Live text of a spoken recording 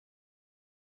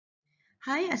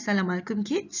Hi, Assalamualaikum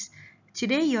kids.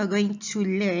 Today you are going to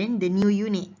learn the new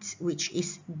unit which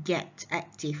is get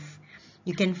active.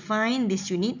 You can find this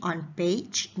unit on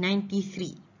page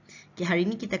 93. Okay, hari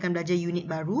ini kita akan belajar unit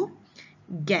baru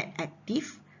get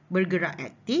active, bergerak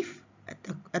aktif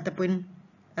ataupun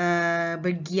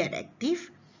bergiat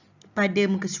aktif pada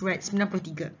muka surat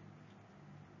 93.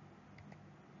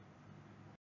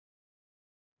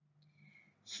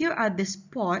 Here are the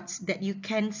spots that you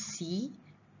can see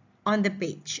on the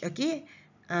page. Okay,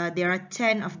 there are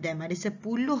 10 of them. Ada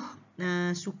 10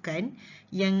 sukan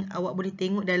yang awak boleh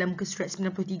tengok dalam muka surat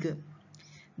 93.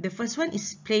 The first one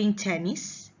is playing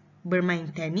tennis,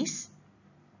 bermain tenis,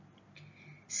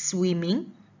 swimming,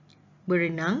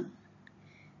 berenang,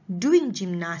 doing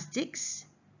gymnastics,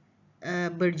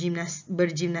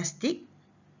 bergimnastik,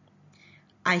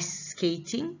 ice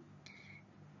skating,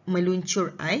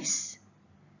 meluncur ais,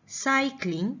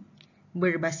 cycling,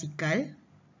 berbasikal,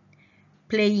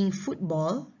 playing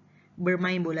football,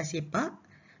 bermain bola sepak.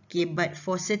 Okay, but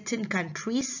for certain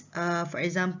countries, for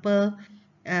example,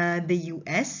 the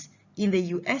US, in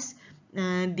the US,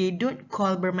 they don't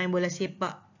call bermain bola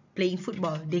sepak playing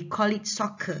football. They call it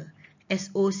soccer,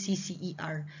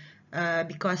 S-O-C-C-E-R,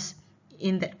 because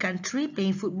in that country,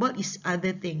 playing football is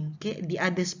other thing, okay, the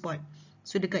other sport.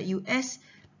 So dekat US,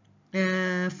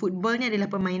 football ni adalah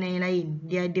permainan yang lain.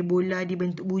 Dia ada bola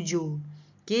dibentuk bujur.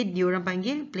 Okay, dia orang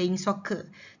panggil playing soccer.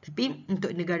 Tapi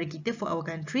untuk negara kita, for our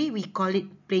country, we call it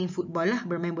playing football lah,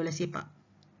 bermain bola sepak.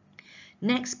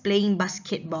 Next, playing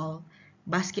basketball.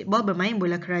 Basketball bermain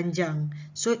bola keranjang.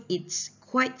 So, it's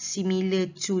quite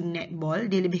similar to netball.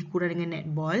 Dia lebih kurang dengan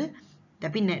netball.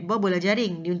 Tapi netball bola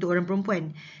jaring. Dia untuk orang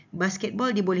perempuan.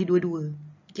 Basketball dia boleh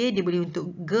dua-dua. Okay, dia boleh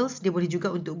untuk girls, dia boleh juga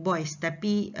untuk boys.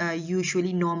 Tapi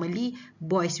normally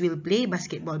boys will play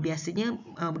basketball. Biasanya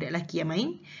budak lelaki yang main.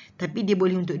 Tapi dia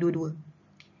boleh untuk dua-dua.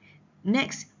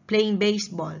 Next, playing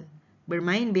baseball.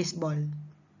 Bermain baseball.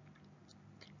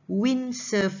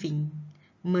 Windsurfing.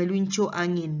 Meluncur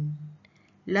angin.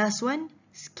 Last one,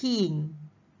 skiing.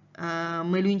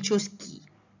 Meluncur ski.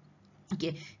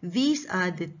 Okay, these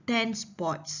are the 10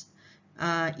 sports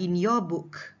in your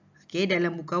book. Okay,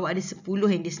 dalam buku awak ada 10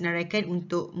 yang disenaraikan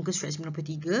untuk muka surat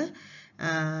 93.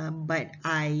 But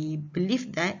I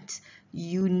believe that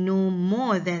you know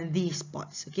more than these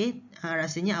sports. Okay,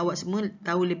 rasanya awak semua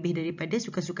tahu lebih daripada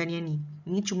sukan-sukan yang ni.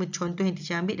 Ini cuma contoh yang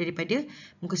teacher ambil daripada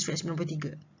muka surat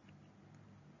 93.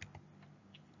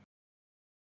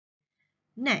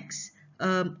 Next,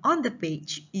 on the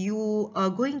page, you are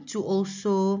going to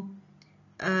also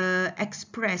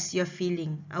express your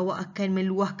feeling. Awak akan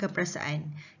meluahkan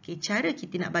perasaan. Okay, cara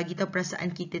kita nak bagi tahu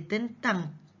perasaan kita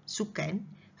tentang sukan,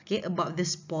 okay, about the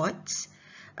sports,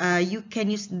 you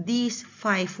can use these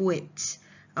 5 words.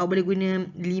 Awak boleh guna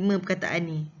 5 perkataan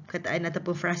ni, perkataan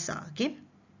ataupun frasa. Okay,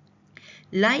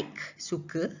 like,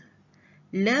 suka.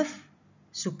 Love,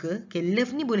 suka. Okay,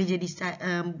 love ni boleh jadi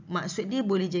maksud dia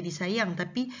boleh jadi sayang,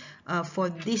 tapi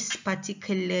for this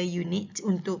particular unit,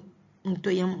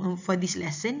 untuk yang for this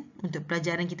lesson, untuk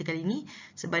pelajaran kita kali ni,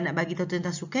 sebab nak bagi tahu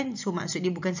tentang sukan, so maksud dia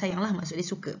bukan sayang lah, maksud dia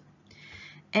suka.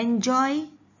 Enjoy,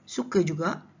 suka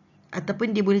juga,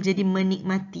 ataupun dia boleh jadi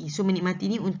menikmati. So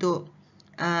menikmati ni untuk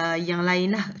yang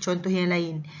lain lah, contoh yang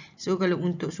lain. So kalau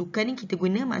untuk suka ni kita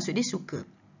guna maksud dia suka.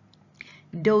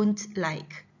 Don't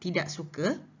like, tidak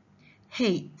suka.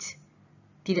 Hate,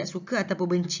 tidak suka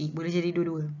ataupun benci, boleh jadi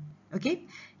dua-dua. Okay,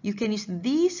 you can use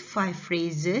these 5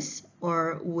 phrases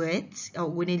or words,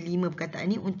 guna 5 perkataan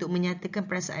ni untuk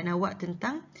menyatakan perasaan awak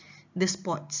tentang the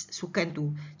sports, sukan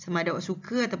tu. Sama ada awak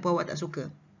suka ataupun awak tak suka.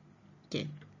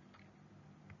 Okay.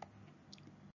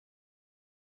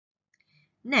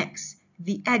 Next,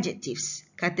 the adjectives,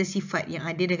 kata sifat yang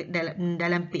ada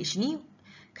dalam page ni,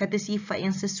 kata sifat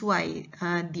yang sesuai,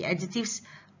 the adjectives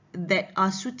that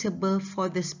are suitable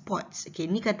for the sports. Okay,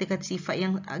 ni kata-kata sifat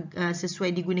yang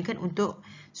sesuai digunakan untuk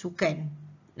sukan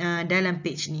dalam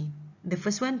page ni. The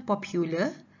first one,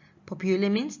 popular. Popular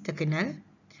means terkenal.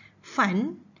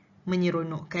 Fun,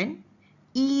 menyeronokkan.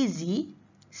 Easy,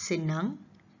 senang.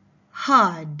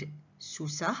 Hard,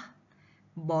 susah.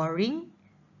 Boring,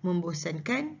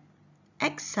 membosankan.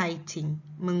 Exciting,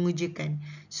 mengujakan.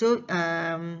 So,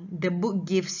 the book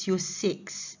gives you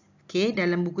 6. Okay,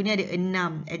 dalam buku ni ada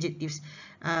 6 adjectives.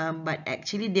 But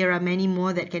actually there are many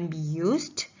more that can be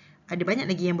used. Ada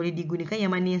banyak lagi yang boleh digunakan, yang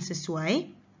mana yang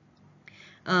sesuai.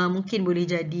 Mungkin boleh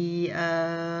jadi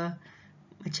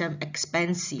macam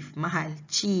expensive, mahal.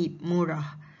 Cheap, murah.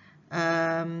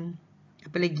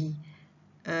 Apa lagi?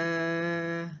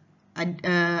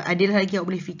 Adalah lagi awak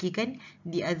boleh fikirkan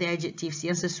the other adjectives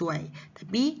yang sesuai.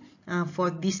 Tapi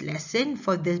for this lesson,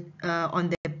 for the on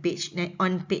the page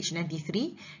on page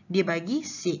 93, dia bagi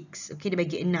 6. Okay, dia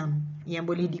bagi 6 yang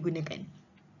boleh digunakan.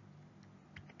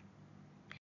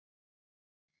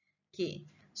 Okay,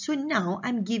 so now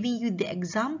I'm giving you the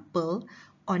example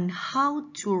on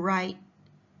how to write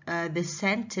the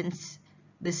sentences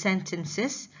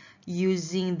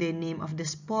using the name of the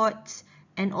sports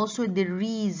and also the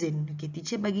reason. Okay,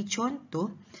 teacher bagi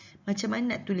contoh macam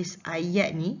mana nak tulis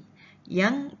ayat ni,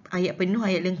 yang ayat penuh,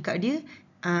 ayat lengkap dia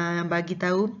bagi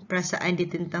tahu perasaan dia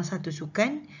tentang satu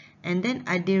sukan, and then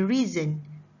ada reason,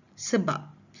 sebab.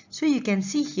 So you can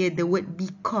see here the word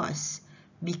because.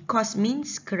 Because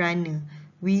means kerana.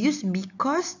 We use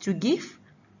because to give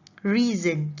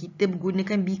reason. Kita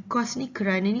gunakan because ni,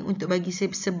 kerana ni untuk bagi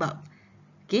sebab.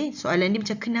 Okay, soalan dia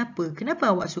macam kenapa? Kenapa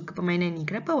awak suka permainan ni?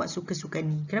 Kenapa awak suka sukan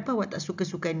ni? Kenapa awak tak suka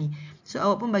sukan ni? So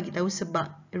awak pun bagi tahu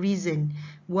sebab, reason.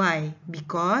 Why?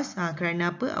 Because.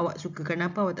 Kerana apa awak suka?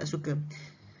 Kenapa awak tak suka?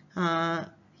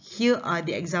 Here are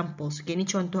the examples. Okay, ni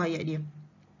contoh ayat dia.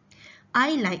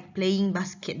 I like playing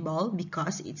basketball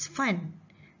because it's fun.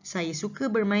 Saya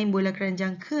suka bermain bola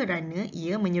keranjang kerana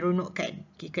ia menyeronokkan.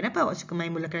 Okay, kenapa awak suka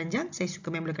main bola keranjang? Saya suka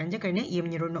main bola keranjang kerana ia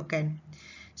menyeronokkan.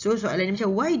 So soalan dia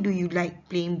macam, why do you like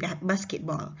playing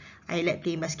basketball? I like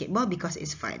playing basketball because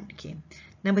it's fun. Okay.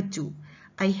 Number 2.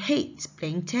 I hate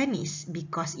playing tennis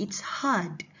because it's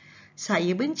hard.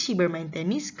 Saya benci bermain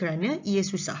tenis kerana ia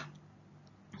susah.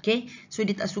 Okay. So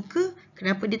dia tak suka.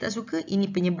 Kenapa dia tak suka?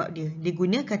 Ini penyebab dia. Dia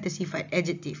guna kata sifat,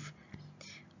 adjective.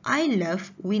 I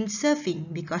love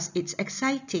windsurfing because it's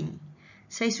exciting.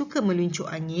 Saya suka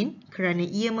meluncur angin kerana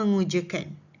ia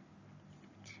mengujakan.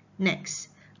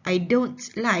 Next. I don't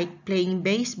like playing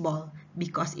baseball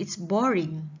because it's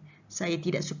boring. Saya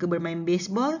tidak suka bermain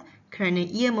baseball kerana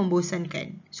ia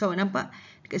membosankan. So, awak nampak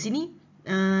dekat sini,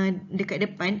 dekat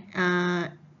depan,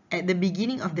 at the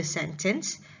beginning of the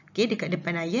sentence, okay, dekat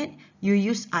depan ayat, you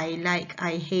use I like,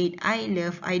 I hate, I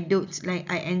love, I don't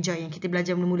like, I enjoy, yang kita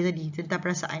belajar mula-mula tadi tentang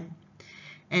perasaan.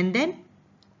 And then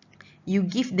you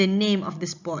give the name of the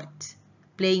sport.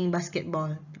 Playing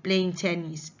basketball, playing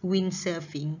tennis,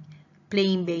 windsurfing,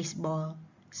 playing baseball,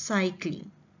 cycling.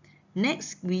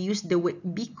 Next, we use the word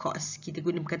because. Kita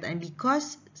guna perkataan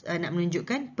because nak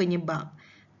menunjukkan penyebab.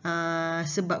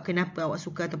 Sebab kenapa awak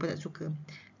suka ataupun tak suka.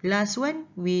 Last one,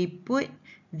 we put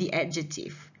the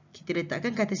adjective. Kita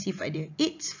letakkan kata sifat dia.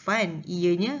 It's fun.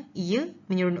 Ianya, ia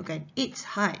menyeronokkan. It's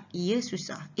hard. Ia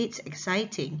susah. It's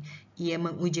exciting. Ia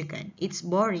mengujakan. It's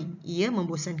boring. Ia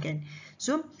membosankan.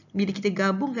 So, bila kita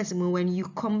gabungkan semua, when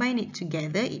you combine it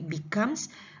together, it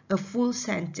becomes a full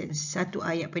sentence. Satu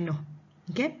ayat penuh.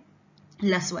 Okay?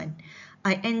 Last one.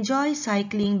 I enjoy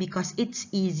cycling because it's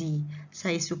easy.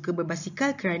 Saya suka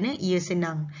berbasikal kerana ia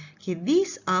senang. Okay,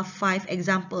 these are 5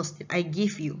 examples that I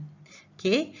give you.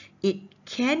 Okay, it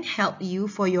can help you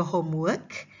for your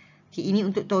homework. Okay, ini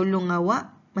untuk tolong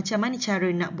awak macam mana cara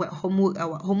nak buat homework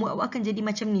awak. Homework awak akan jadi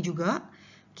macam ni juga.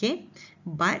 Okay,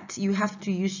 but you have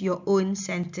to use your own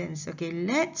sentence. Okay,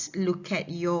 let's look at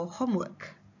your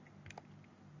homework.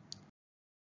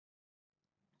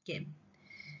 Okay,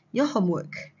 your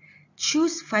homework.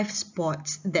 Choose 5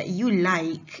 sports that you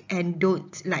like and don't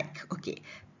like. Okay,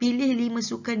 pilih 5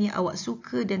 sukan yang awak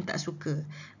suka dan tak suka.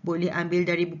 Boleh ambil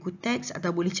dari buku teks atau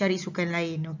boleh cari sukan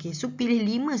lain. Okay, so pilih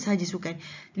 5 sahaja sukan.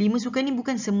 5 sukan ni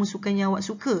bukan semua sukan yang awak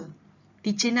suka.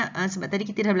 Teacher nak, sebab tadi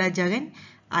kita dah belajar kan.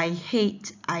 I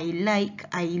hate, I like,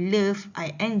 I love,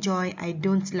 I enjoy, I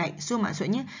don't like. So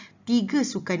maksudnya 3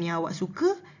 sukan yang awak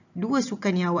suka, 2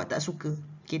 sukan yang awak tak suka.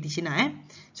 Okay, teacher nak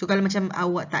So kalau macam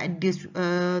awak tak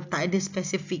ada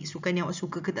spesifik sukan yang awak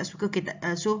suka ke tak suka ke tak,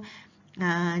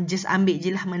 just ambil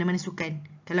je lah mana-mana sukan.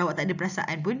 Kalau awak tak ada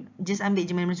perasaan pun, just ambil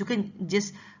je mana-mana sukan,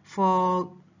 just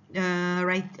for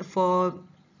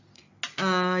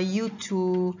you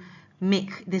to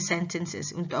make the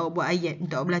sentences, untuk awak buat ayat,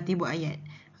 untuk awak berlatih buat ayat.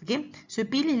 Okay, so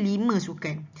pilih 5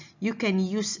 sukan. You can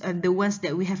use the ones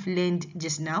that we have learned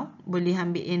just now. Boleh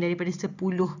ambil yang daripada 10.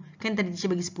 Kan tadi teacher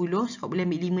bagi 10, so awak boleh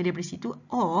ambil 5 daripada situ.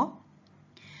 Or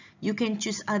you can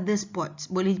choose other sports.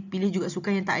 Boleh pilih juga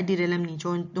sukan yang tak ada dalam ni.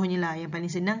 Contohnya lah, yang paling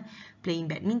senang, playing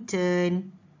badminton,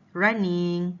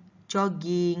 running,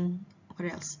 jogging, what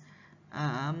else?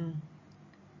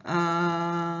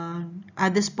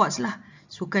 Other sports lah.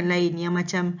 Sukan lain yang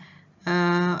macam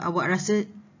awak rasa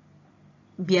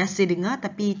biasa dengar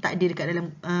tapi tak ada dekat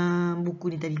dalam buku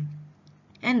ni tadi.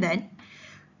 And then,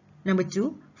 number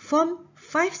 2, form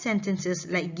 5 sentences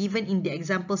like given in the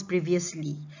examples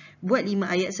previously. Buat 5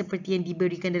 ayat seperti yang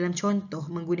diberikan dalam contoh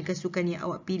menggunakan sukan yang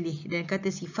awak pilih dan kata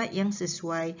sifat yang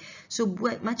sesuai. So,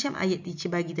 buat macam ayat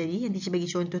teacher bagi tadi, yang teacher bagi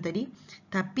contoh tadi.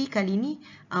 Tapi kali ni,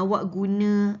 awak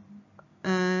guna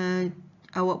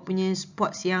awak punya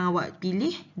sports yang awak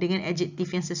pilih dengan adjective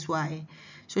yang sesuai.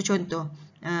 So contoh,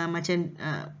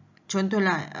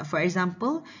 contohlah, for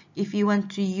example, if you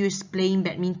want to use playing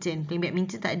badminton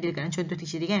tak ada dekat contoh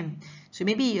teacher dia kan. So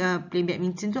maybe playing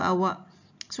badminton tu awak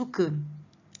suka.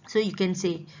 So you can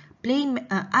say,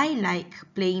 I like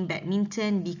playing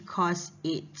badminton because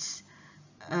it's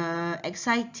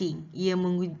exciting. Ia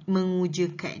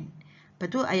mengujakan. Lepas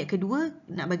tu ayat kedua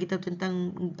nak bagi tahu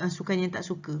tentang sukan yang tak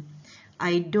suka.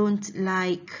 I don't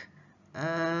like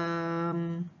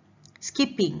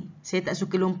skipping. Saya tak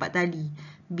suka lompat tali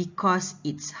because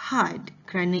it's hard.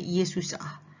 Kerana ia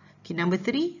susah. Okay, number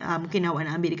 3, mungkin awak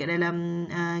nak ambil dekat dalam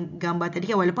gambar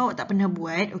tadi kan, walaupun awak tak pernah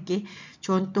buat. Okay,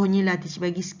 contohnya lah teacher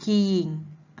bagi skiing,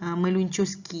 meluncur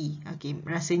ski. Okay,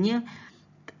 rasanya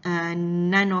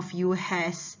none of you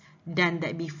has done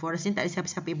that before. Rasanya tak ada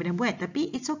siapa-siapa yang pernah buat.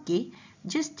 Tapi it's okay.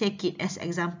 Just take it as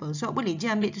example. So boleh je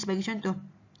ambil tu sebagai contoh.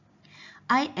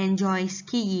 I enjoy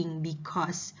skiing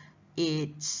because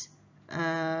it's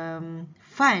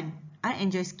fun. I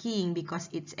enjoy skiing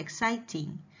because it's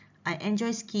exciting. I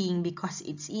enjoy skiing because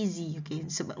it's easy. Okay,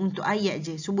 sebab untuk ayat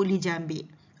je. So boleh je ambil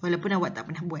walaupun awak tak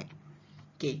pernah buat.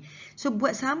 Okay, so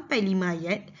buat sampai 5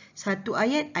 ayat. Satu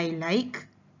ayat I like,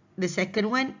 the second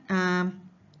one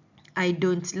I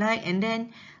don't like, and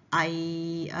then I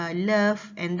love,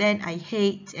 and then I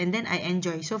hate, and then I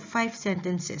enjoy. So 5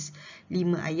 sentences.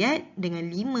 5 ayat dengan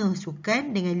 5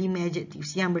 sukan dengan 5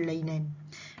 adjectives yang berlainan.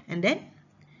 And then,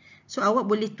 so awak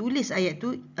boleh tulis ayat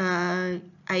tu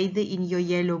either in your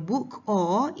yellow book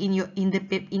or in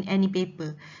any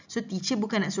paper. So teacher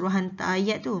bukan nak suruh hantar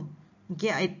ayat tu.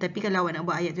 Okay, tapi kalau awak nak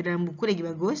buat ayat tu dalam buku lagi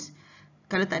bagus.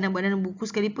 Kalau tak nak buat dalam buku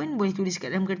sekalipun, boleh tulis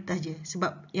kat dalam kertas je.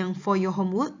 Sebab yang for your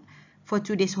homework, for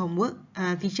today's homework,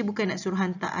 teacher bukan nak suruh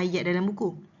hantar ayat dalam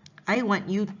buku. I want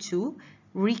you to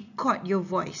record your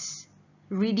voice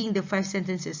reading the 5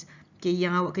 sentences. Okay,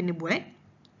 yang awak kena buat,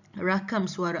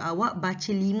 rakam suara awak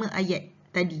baca 5 ayat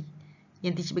tadi.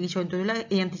 Yang teacher bagi contoh tu lah,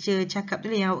 yang teacher cakap tu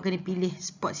lah, yang awak kena pilih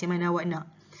sports yang mana awak nak.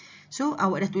 So,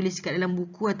 awak dah tulis kat dalam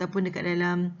buku ataupun dekat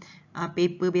dalam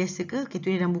paper biasa ke. Okay,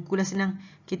 tulis dalam buku lah senang.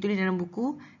 Okay, tulis dalam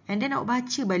buku. And then awak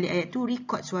baca balik ayat tu,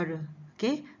 record suara.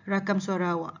 Okay, rakam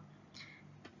suara awak.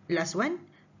 Last one,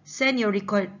 send your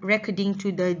recording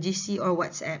to the GC or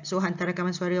WhatsApp. So, hantar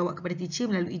rakaman suara awak kepada teacher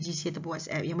melalui GC ataupun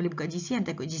WhatsApp. Yang boleh buka GC,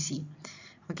 hantar ikut GC.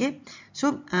 Okay,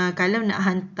 so kalau nak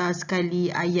hantar sekali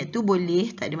ayat tu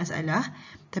boleh, tak ada masalah.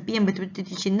 Tapi yang betul-betul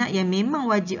teacher nak, yang memang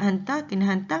wajib hantar, kena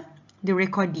hantar the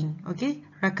recording. Okay,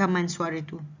 rakaman suara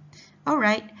tu.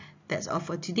 Alright, that's all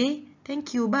for today.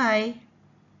 Thank you, bye.